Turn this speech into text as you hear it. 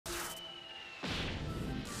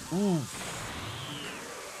Oof.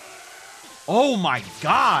 Oh my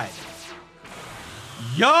God.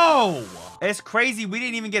 Yo. It's crazy. We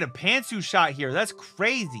didn't even get a pantsuit shot here. That's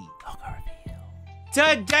crazy.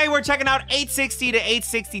 Today, we're checking out 860 to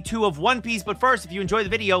 862 of One Piece. But first, if you enjoyed the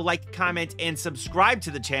video, like, comment, and subscribe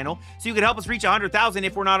to the channel so you can help us reach 100,000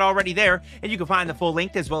 if we're not already there. And you can find the full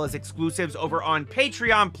link as well as exclusives over on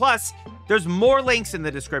Patreon. Plus, there's more links in the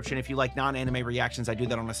description if you like non-anime reactions. I do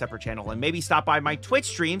that on a separate channel. And maybe stop by my Twitch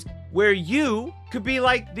streams where you could be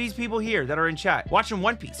like these people here that are in chat, watching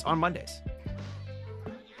One Piece on Mondays.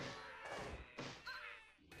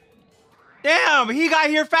 Damn, he got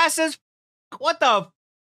here fast as... What the...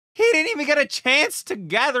 He didn't even get a chance to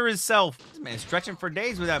gather himself. This man stretching for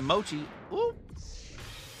days with that mochi. Ooh.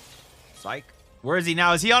 Psych. Where is he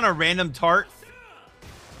now? Is he on a random tart?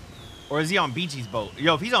 Or is he on Beachy's boat?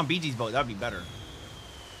 Yo, if he's on Beachy's boat, that'd be better.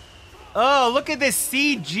 Oh, look at this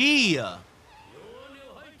CG.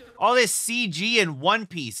 All this CG in One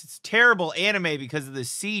Piece. It's terrible anime because of the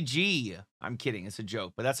CG. I'm kidding. It's a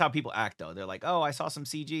joke. But that's how people act, though. They're like, oh, I saw some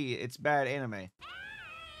CG. It's bad anime.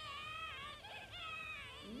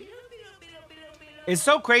 It's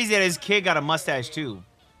so crazy that his kid got a mustache, too.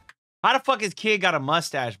 How the fuck his kid got a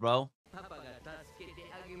mustache, bro?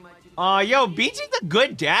 Yo, Beachy's a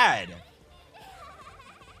good dad.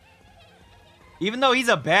 Even though he's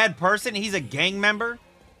a bad person, he's a gang member.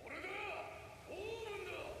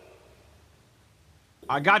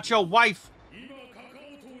 I got your wife.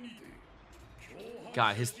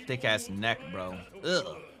 God, his thick-ass neck, bro.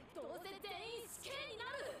 Ugh.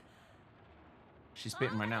 She's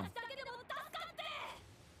spitting right now.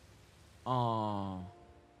 Oh.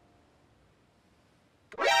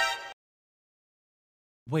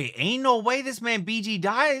 Wait, ain't no way this man BG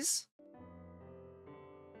dies.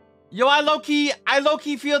 Yo, I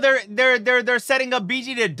low-key feel they're setting up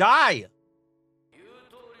BG to die.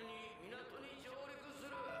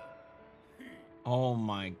 Oh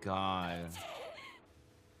my God.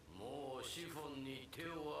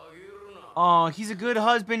 Oh, he's a good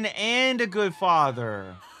husband and a good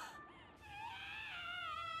father.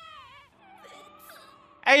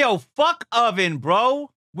 Hey, yo, fuck oven,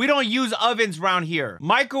 bro. We don't use ovens around here.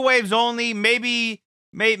 Microwaves only, maybe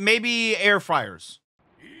air fryers.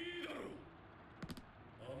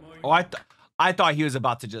 Oh, I thought he was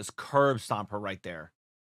about to just curb stomp her right there.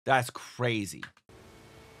 That's crazy.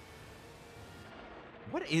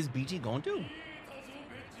 What is BG gonna do?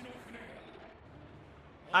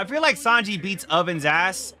 I feel like Sanji beats Oven's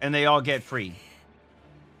ass and they all get free.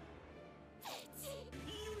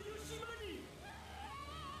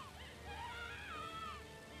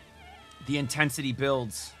 The intensity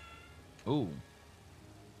builds. Ooh.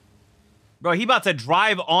 Bro, he about to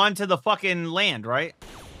drive onto the fucking land, right?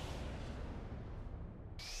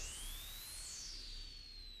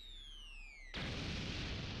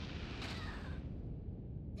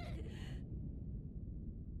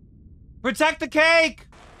 Protect the cake!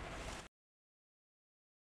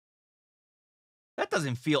 That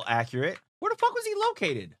doesn't feel accurate. Where the fuck was he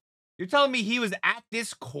located? You're telling me he was at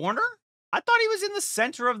this corner? I thought he was in the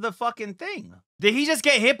center of the fucking thing. Did he just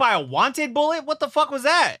get hit by a wanted bullet? What the fuck was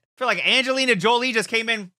that? I feel like Angelina Jolie just came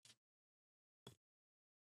in.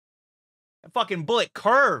 That fucking bullet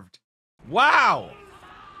curved. Wow.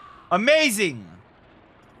 Amazing.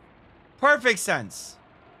 Perfect sense.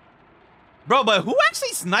 Bro, but who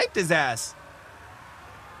actually sniped his ass?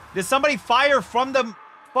 Did somebody fire from the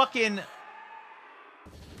fucking...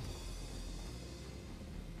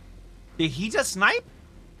 Did he just snipe?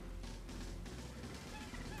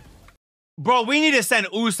 Bro, we need to send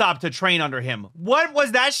Usopp to train under him. What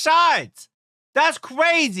was that shot? That's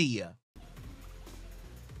crazy.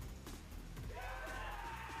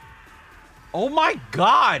 Oh my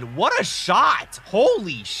God, what a shot.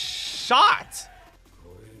 Holy shot.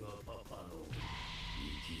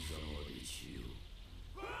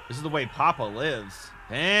 This is the way Papa lives.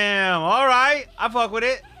 Damn, all right. I fuck with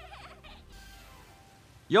it.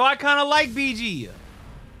 Yo, I kind of like BG.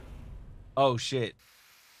 Oh, shit.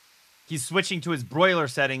 He's switching to his broiler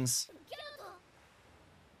settings.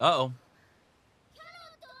 Uh-oh.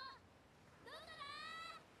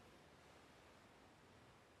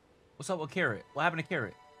 What's up with Carrot? What happened to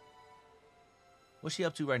Carrot? What's she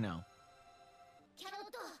up to right now?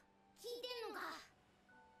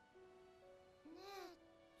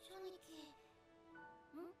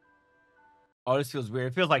 Oh, this feels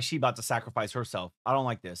weird. It feels like she about to sacrifice herself. I don't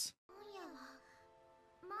like this.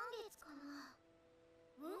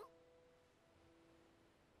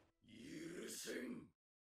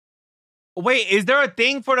 Wait, is there a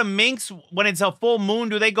thing for the minks when it's a full moon?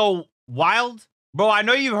 Do they go wild? Bro, I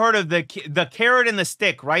know you've heard of the carrot and the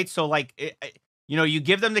stick, right? So, like, you know, you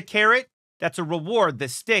give them the carrot, that's a reward. The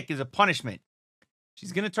stick is a punishment.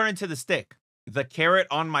 She's going to turn into the stick. The carrot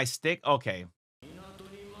on my stick? Okay.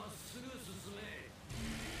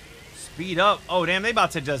 Speed up. Oh, damn, they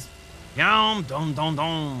about to just... Yum, dum, dum,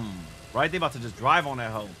 dum. Right? They about to just drive on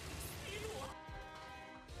that hoe.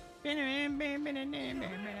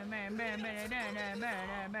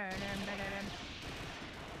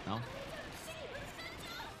 No?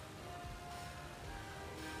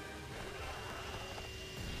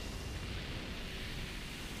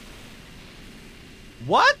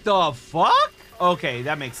 What the fuck? Okay,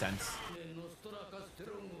 that makes sense.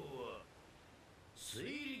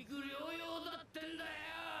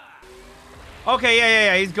 Okay,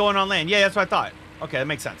 yeah. He's going on land. Yeah, that's what I thought. Okay, that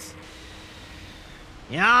makes sense.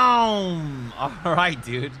 Yum. All right,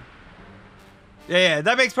 dude. Yeah,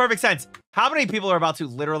 that makes perfect sense. How many people are about to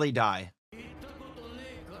literally die?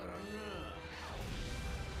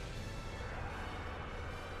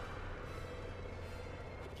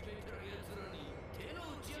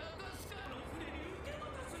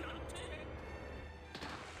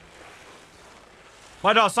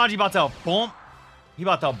 My dog Sanji about to bump. He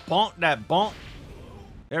about to bump that bump.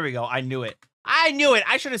 There we go. I knew it. I knew it.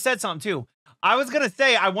 I should have said something too. I was going to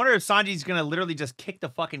say, I wonder if Sanji's going to literally just kick the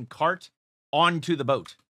fucking cart onto the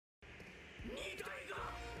boat.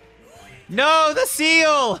 No, the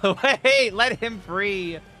seal. Wait, let him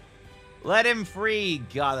free. Let him free.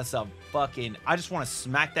 God, that's a fucking... I just want to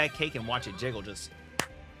smack that cake and watch it jiggle just...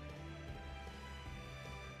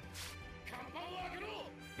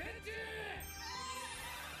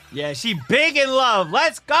 Yeah, she big in love.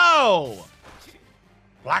 Let's go.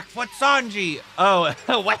 Blackfoot Sanji. Oh,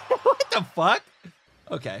 what the fuck?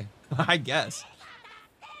 Okay, I guess.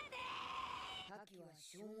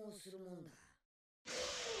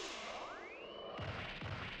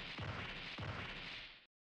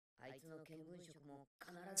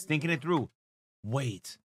 Thinking it through.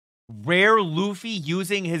 Wait. Rare Luffy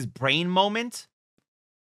using his brain moment?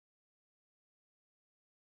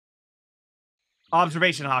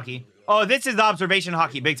 Observation hockey. Oh, this is observation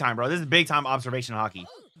hockey big time, bro. This is big time observation hockey.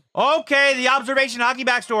 Okay, the observation hockey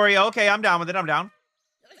backstory. Okay, I'm down with it. I'm down.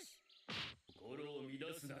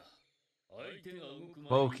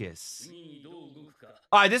 Focus.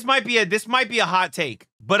 All right, this might be a hot take,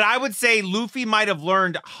 but I would say Luffy might have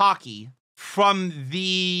learned hockey from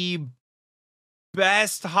the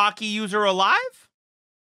best hockey user alive.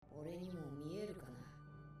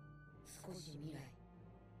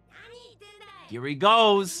 Here he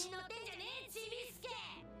goes.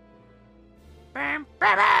 Bam,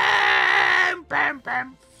 bam, bam, bam,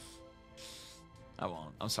 bam. I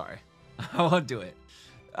won't. I'm sorry. I won't do it.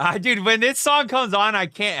 Dude, when this song comes on, I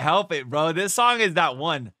can't help it, bro. This song is that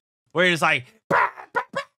one where you're just like...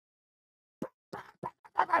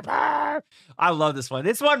 I love this one.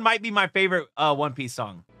 This one might be my favorite One Piece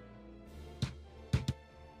song.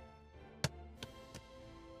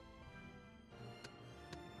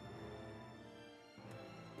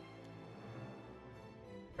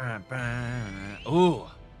 Ooh.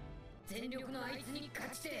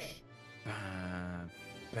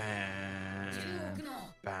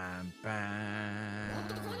 Bam, bam.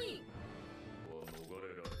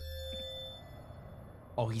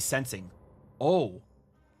 Oh, he's sensing. Oh.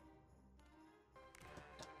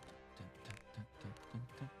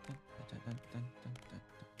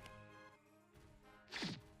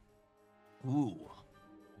 Ooh.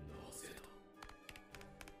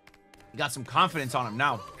 You got some confidence on him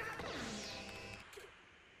now.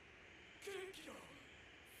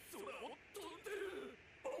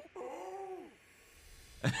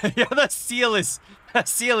 Yeah, the seal is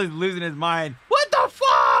losing his mind. What the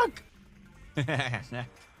fuck?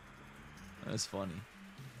 That's funny.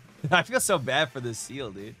 I feel so bad for the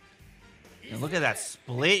seal, dude. And look at that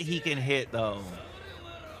split he can hit, though.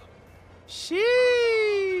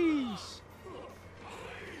 Sheesh.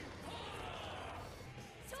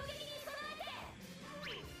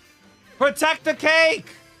 Protect the cake!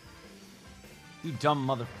 You dumb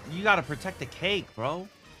mother... You gotta protect the cake, bro.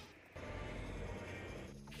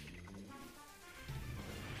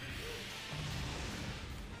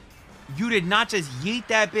 You did not just yeet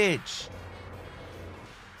that bitch.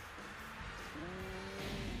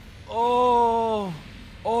 Oh.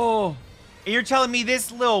 Oh. And you're telling me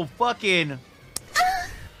this little fucking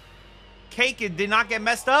cake did not get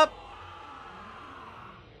messed up?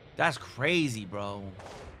 That's crazy, bro.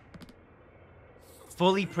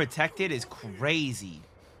 Fully protected is crazy.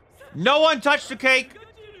 No one touched the cake.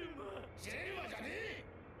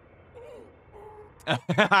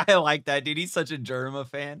 I like that, dude. He's such a Germa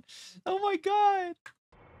fan. Oh my god.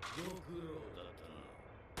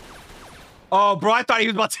 Oh, bro, I thought he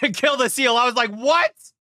was about to kill the seal. I was like, what?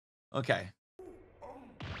 Okay.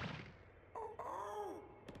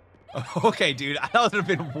 Okay, dude. That would have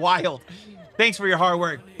been wild. Thanks for your hard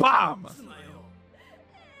work. Bomb!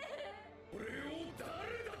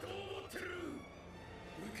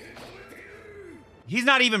 He's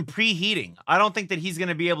not even preheating. I don't think that he's going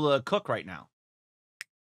to be able to cook right now.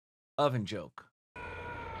 Oven joke. I'm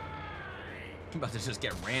about to just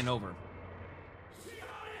get ran over.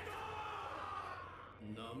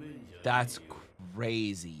 That's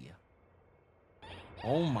crazy.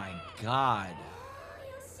 Oh my god.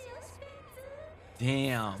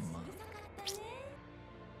 Damn.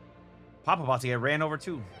 Papa about to get ran over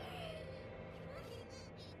too.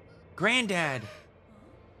 Granddad.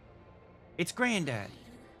 It's Granddad.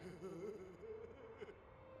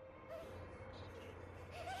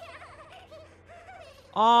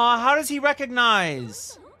 Aw, how does he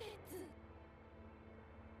recognize?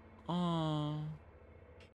 Aw.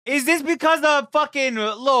 Is this because the fucking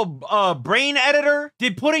little brain editor?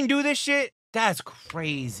 Did Pudding do this shit? That's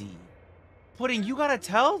crazy. Pudding, you gotta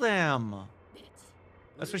tell them.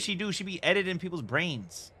 That's what she do. She be editing people's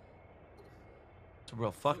brains. It's a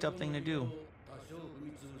real fucked up thing to do.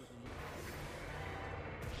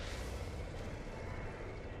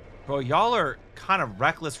 Bro, y'all are kind of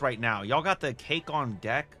reckless right now. Y'all got the cake on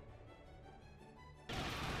deck. Damn.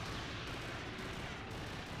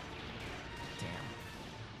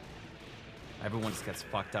 Everyone just gets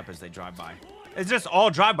fucked up as they drive by. It's just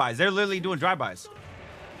all drive-bys. They're literally doing drive-bys.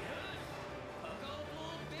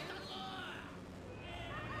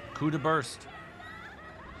 Coup de burst.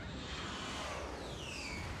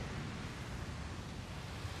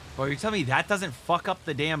 Bro, you telling me that doesn't fuck up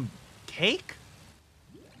the damn cake?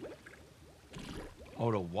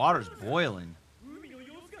 Oh, the water's boiling.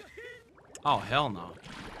 Oh, hell no.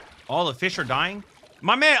 All the fish are dying?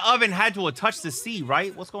 My man Oven had to have touched the sea,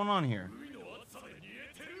 right? What's going on here?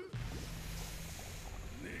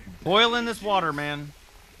 Boiling this water, man.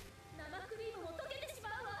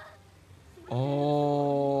 Oh.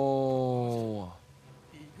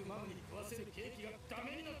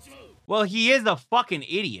 Well, he is a fucking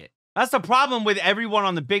idiot. That's the problem with everyone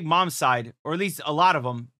on the Big Mom side, or at least a lot of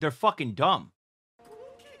them. They're fucking dumb.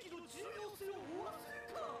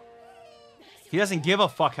 He doesn't give a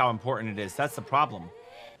fuck how important it is. That's the problem.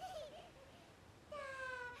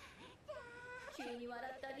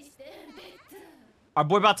 Our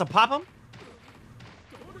boy about to pop him?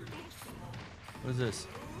 What is this?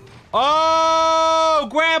 Oh,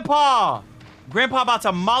 Grandpa! Grandpa about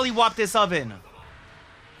to mollywop this oven.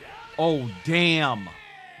 Oh, damn.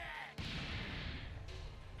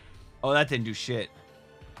 Oh, that didn't do shit.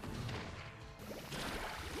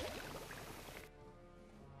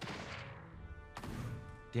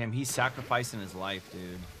 Damn, he's sacrificing his life,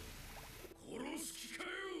 dude.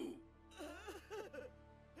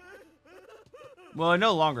 Well,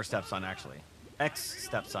 no longer stepson, actually.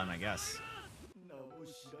 Ex-stepson, I guess.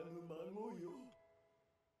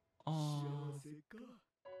 Oh.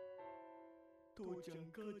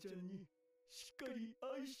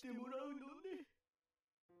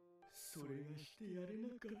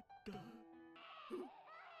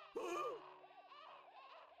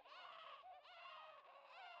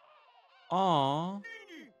 Aww.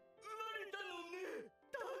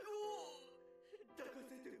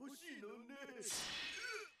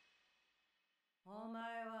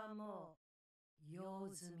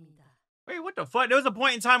 Wait, what the fuck? There was a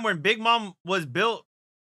point in time when Big Mom was built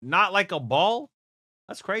not like a ball?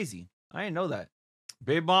 That's crazy. I didn't know that.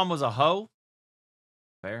 Big Mom was a hoe?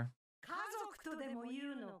 Fair.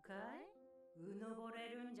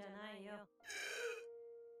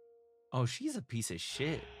 Oh, she's a piece of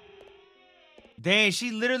shit. Dang,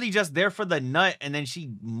 she literally just there for the nut and then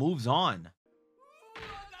she moves on.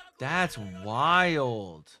 That's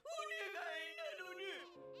wild.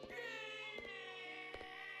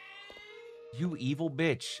 You evil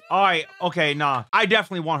bitch. All right, okay, nah. I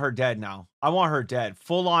definitely want her dead now. I want her dead.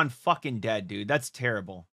 Full on fucking dead, dude. That's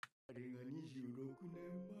terrible.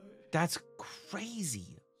 That's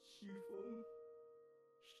crazy.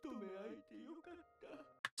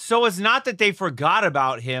 So it's not that they forgot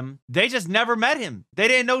about him. They just never met him. They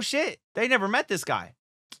didn't know shit. They never met this guy.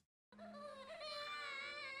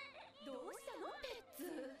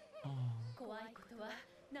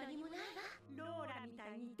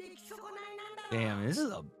 Damn, this is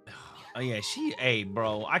a... Oh, yeah, she... Hey,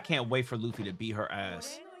 bro, I can't wait for Luffy to beat her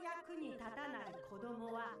ass.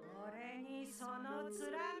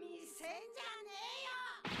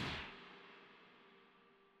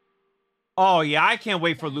 Oh, yeah, I can't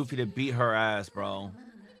wait for Luffy to beat her ass, bro.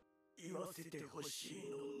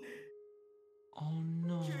 Oh,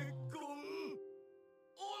 no.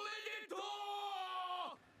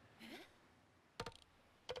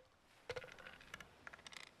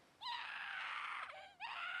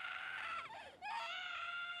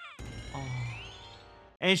 Oh.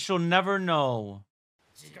 And she'll never know.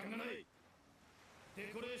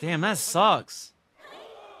 Damn, that sucks.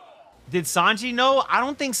 Did Sanji know? I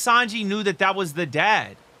don't think Sanji knew that that was the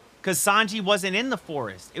dad. Because Sanji wasn't in the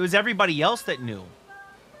forest. It was everybody else that knew.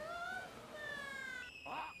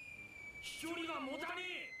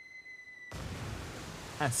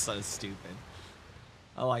 That's so stupid.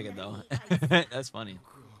 I like it, though. That's funny.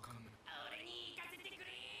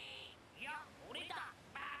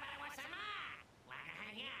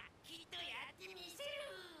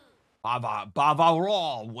 Bava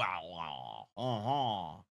Raw.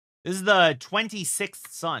 Wow. This is the 26th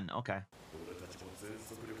son. Okay.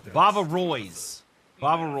 Bava Roy's.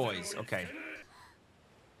 Okay.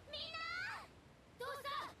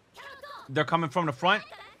 They're coming from the front?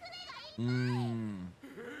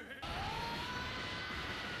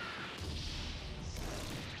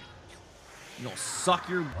 You'll suck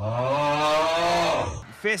your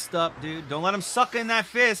fist up, dude. Don't let him suck in that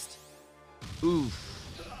fist. Oof.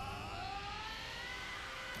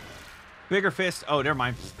 Bigger fist. Oh, never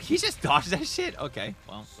mind. He just dodged that shit? Okay,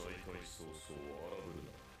 well.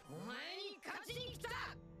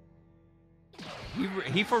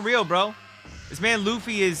 He for real, bro. This man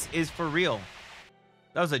Luffy is for real.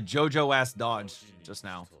 That was a JoJo-ass dodge just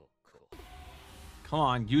now. Come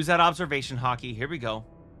on, use that observation hockey. Here we go.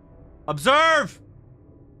 Observe!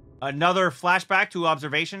 Another flashback to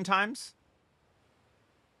observation times.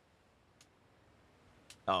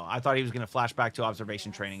 Oh, I thought he was going to flash back to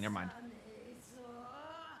observation training. Never mind.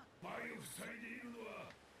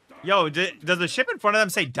 Yo, does the ship in front of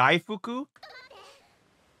them say Daifuku?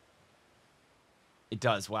 It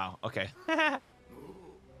does. Wow. Okay.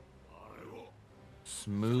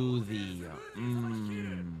 Smoothie.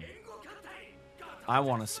 I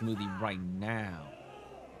want a smoothie right now.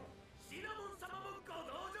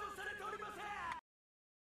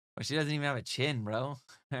 Well, she doesn't even have a chin, bro.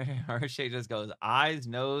 Her shape just goes eyes,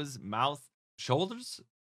 nose, mouth, shoulders.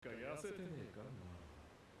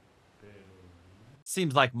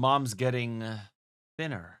 Seems like mom's getting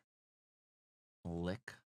thinner.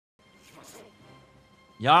 Lick.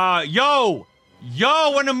 Yeah, yo,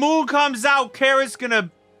 when the moon comes out, Carrot's gonna...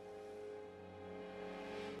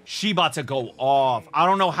 She about to go off. I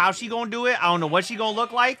don't know how she gonna do it. I don't know what she gonna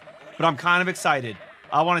look like, but I'm kind of excited.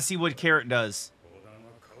 I want to see what Carrot does.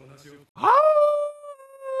 Oh!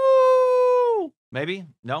 Maybe?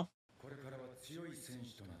 No?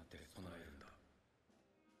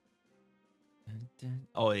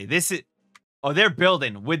 Oh, this is... Oh, they're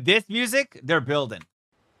building. With this music, they're building.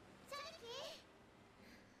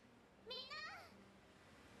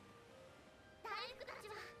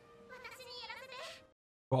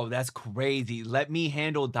 Bro, that's crazy. Let me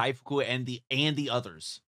handle Daifuku and the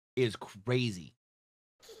others. Is crazy.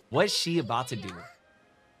 What's she about to do?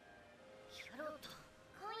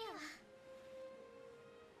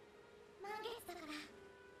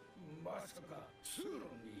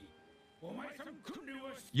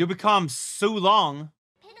 You become Sulong.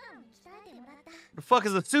 The fuck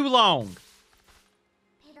is a Sulong?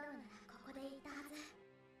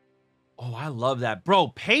 Oh, I love that.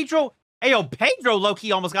 Bro, Pedro... Hey, yo, Pedro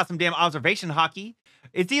low-key almost got some damn observation hockey.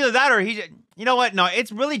 It's either that or he just... You know what? No,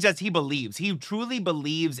 it's really just he believes. He truly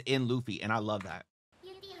believes in Luffy, and I love that.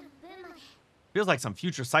 Feels like some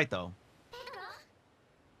future sight, though.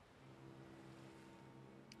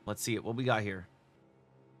 Let's see it. What we got here?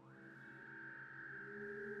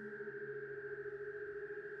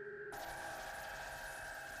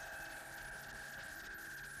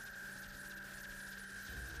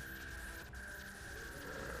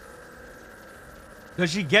 Does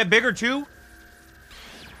she get bigger too?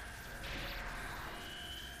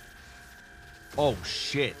 Oh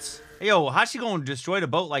shit. Hey, yo, how's she gonna destroy the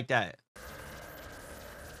boat like that?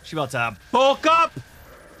 She about to bulk up?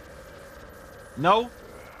 No?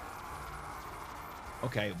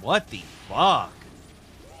 Okay, what the fuck?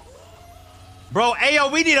 Bro, hey, yo,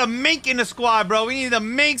 we need a mink in the squad, bro. We need the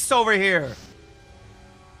minks over here.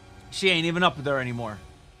 She ain't even up there anymore.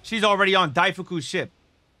 She's already on Daifuku's ship.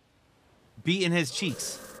 Beating his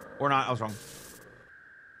cheeks. Or not, I was wrong.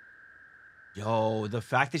 Yo, the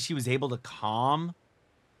fact that she was able to calm.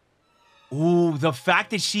 Ooh, the fact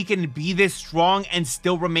that she can be this strong and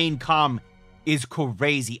still remain calm is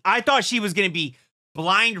crazy. I thought she was going to be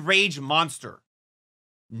blind rage monster.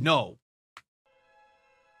 No.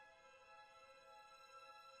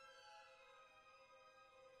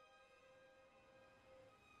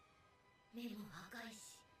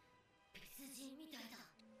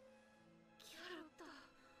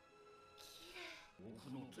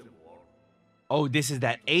 Oh, this is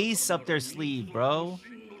that ace up their sleeve, bro.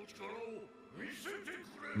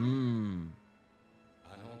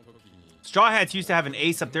 Straw Hats used to have an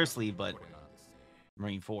ace up their sleeve, but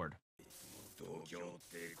Marine Ford.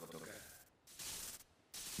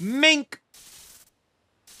 Mink.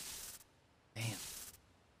 Damn.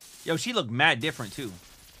 Yo, she looked mad different too.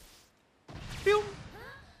 Pew.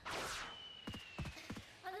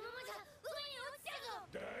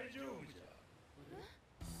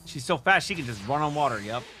 She's so fast, she can just run on water.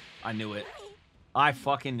 Yep. I knew it. I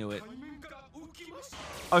fucking knew it.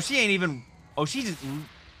 Oh, she ain't even... Oh, she just...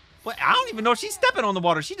 What? I don't even know if she's stepping on the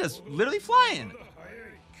water. She just literally flying.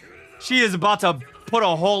 She is about to put a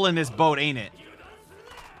hole in this boat, ain't it?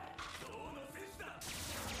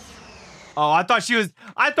 Oh, I thought she was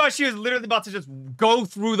literally about to just go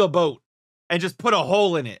through the boat and just put a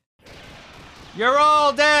hole in it. You're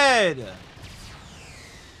all dead.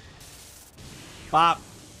 Bop.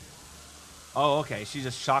 Oh, okay. She's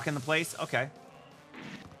just shocking the place. Okay.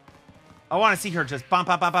 I want to see her just bump,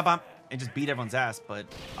 bump, bump, bump, bump, and just beat everyone's ass. But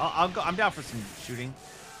I'll go. I'm down for some shooting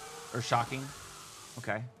or shocking.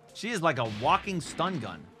 Okay. She is like a walking stun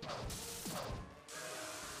gun.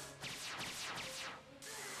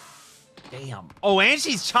 Damn. Oh, and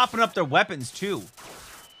she's chopping up their weapons too.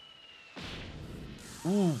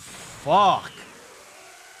 Ooh, fuck.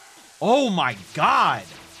 Oh my god.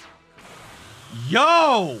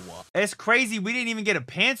 Yo! It's crazy. We didn't even get a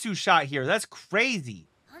pantsu shot here. That's crazy.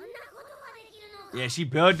 Yeah, she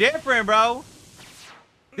built different, bro.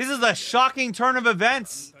 This is a shocking turn of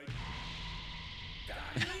events.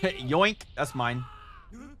 Yoink. That's mine.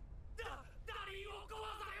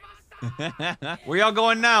 Where y'all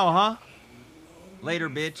going now, huh? Later,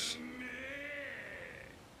 bitch.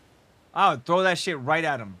 Oh, throw that shit right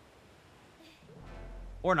at him.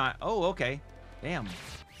 Or not. Oh, okay. Damn.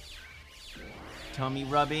 Tummy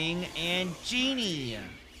rubbing and genie.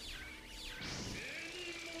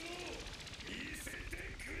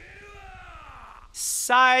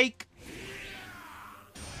 Psych.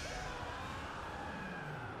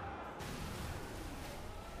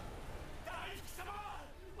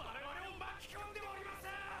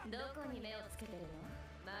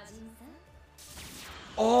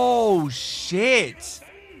 Oh, shit.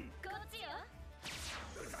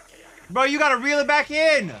 Bro, you gotta reel it back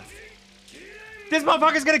in. This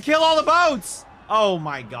motherfucker's gonna kill all the boats. Oh,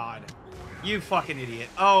 my God. You fucking idiot.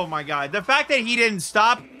 Oh, my God. The fact that he didn't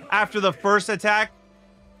stop after the first attack.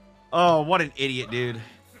 Oh, what an idiot, dude.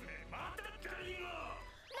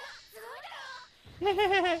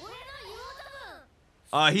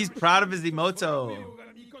 He's proud of his emoto.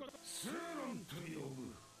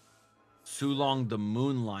 Sulong the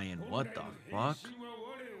Moon Lion. What the fuck?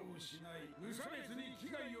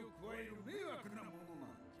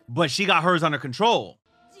 But she got hers under control.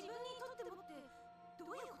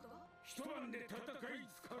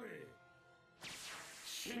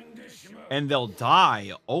 And they'll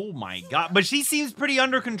die. Oh my god. But she seems pretty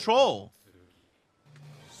under control.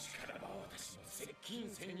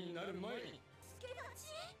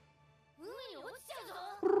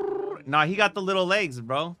 Nah, he got the little legs,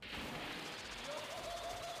 bro.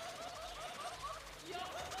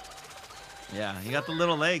 Yeah, he got the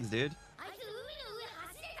little legs, dude.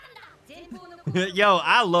 Yo,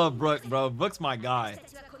 I love Brook, bro. Brook's my guy.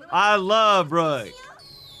 I love Brook.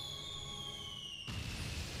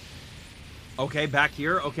 Okay, back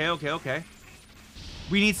here. Okay.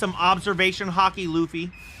 We need some observation hockey,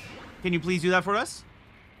 Luffy. Can you please do that for us?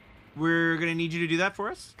 We're gonna need you to do that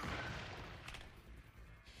for us.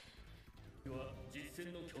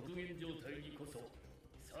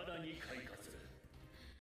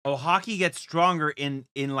 Oh, hockey gets stronger in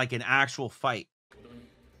like an actual fight.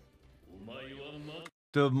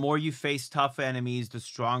 The more you face tough enemies, the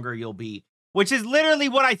stronger you'll be. Which is literally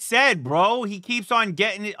what I said, bro. He keeps on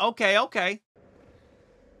getting it. Okay.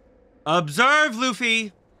 Observe,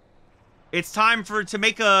 Luffy. It's time to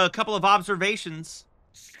make a couple of observations.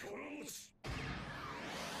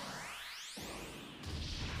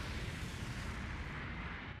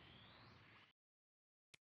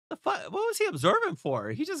 The fuck? What was he observing for?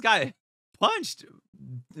 He just got punched,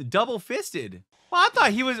 double-fisted. Well, I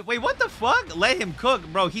thought he was... Wait, what the fuck? Let him cook.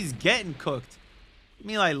 Bro, he's getting cooked. I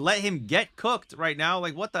mean, like, let him get cooked right now?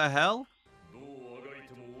 Like, what the hell?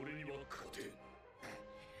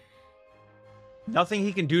 Nothing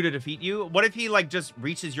he can do to defeat you? What if he, like, just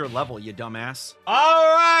reaches your level, you dumbass? All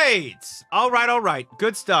right. All right, all right.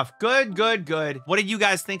 Good stuff. Good, good, good. What did you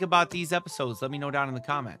guys think about these episodes? Let me know down in the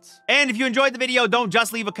comments. And if you enjoyed the video, don't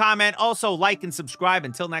just leave a comment. Also, like and subscribe.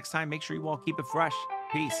 Until next time, make sure you all keep it fresh.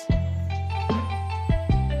 Peace.